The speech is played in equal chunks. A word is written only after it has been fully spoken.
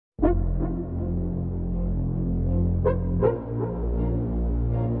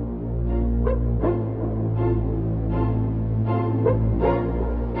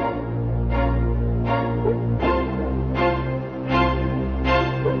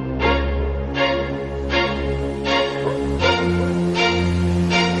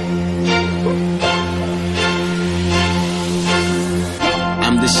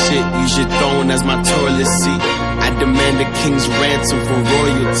jealousy. I demand a king's ransom for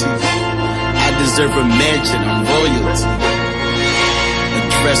royalty. I deserve a mansion, I'm royalty.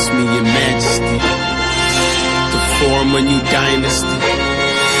 Address me, your majesty. To form a new dynasty.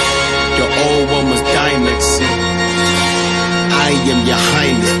 The old one was dynasty. I am your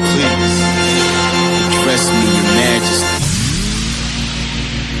highness, please. Address me, your majesty.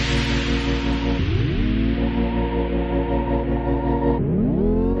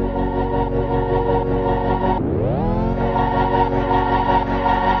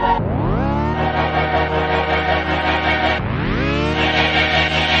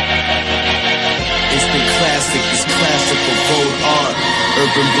 It's classical road art.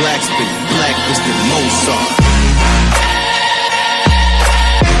 Urban blacksmith, blacklisted Mozart.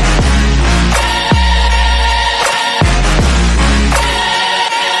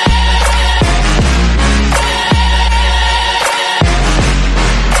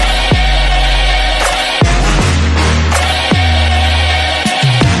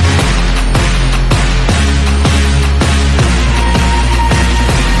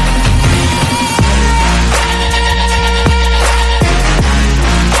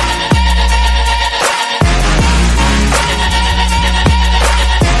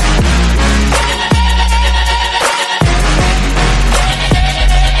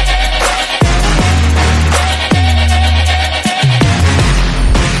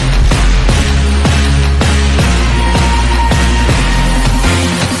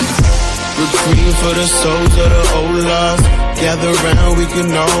 For the souls of the old lost, gather round, we can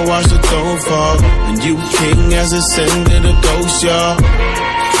all watch the throne fall. The new king has ascended a ghost, y'all.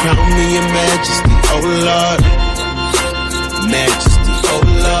 Crown me your majesty, oh Lord. Majesty, oh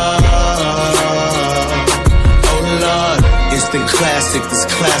Lord. Oh Lord. Instant classic, this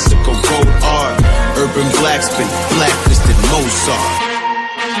classical road art. Urban blacksmith, blacklisted Mozart.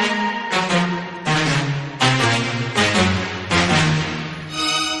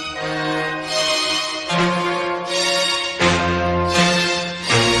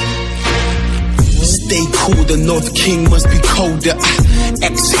 Stay cool, the North King must be colder.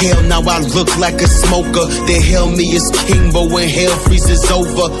 Exhale, now I look like a smoker. They hail me as king, but when hell freezes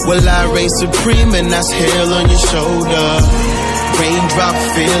over, well I reign supreme and that's hell on your shoulder. Raindrop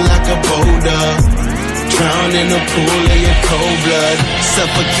feel like a boulder. Drown in a pool of your cold blood.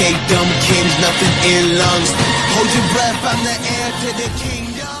 Suffocate dumb kings, nothing in lungs. Hold your breath, I'm the heir to the king.